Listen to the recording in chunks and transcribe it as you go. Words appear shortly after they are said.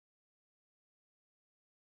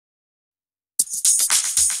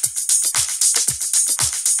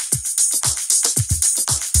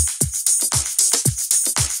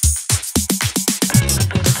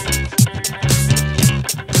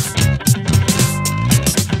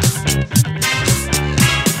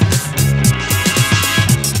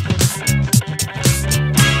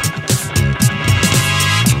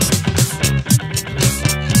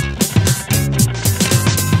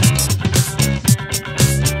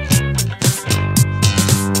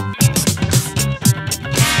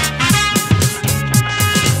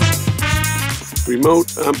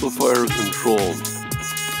remote amplifier control.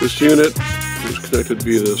 This unit is connected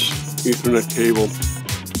via this Ethernet cable,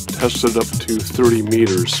 tested up to 30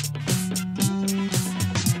 meters.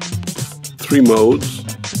 3 modes: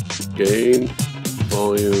 gain,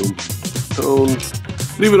 volume, tone.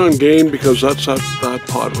 Leave it on gain because that's that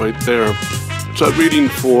pot right there. It's at reading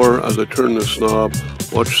 4 as I turn this knob.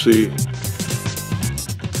 Watch the...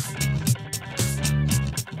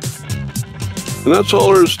 And that's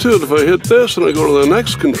all there is to it. If I hit this and I go to the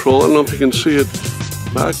next control, I don't know if you can see it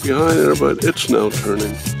back behind there, but it's now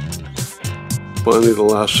turning. Finally, the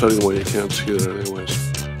last setting, well, you can't see it anyways.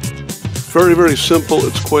 Very, very simple.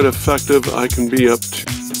 It's quite effective. I can be up to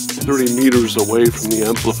 30 meters away from the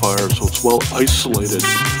amplifier, so it's well isolated.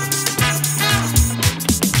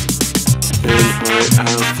 And I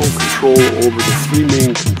have full control over the 3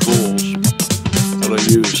 main controls that I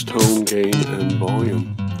use: tone, gain, and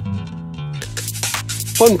volume.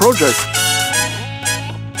 Fun project.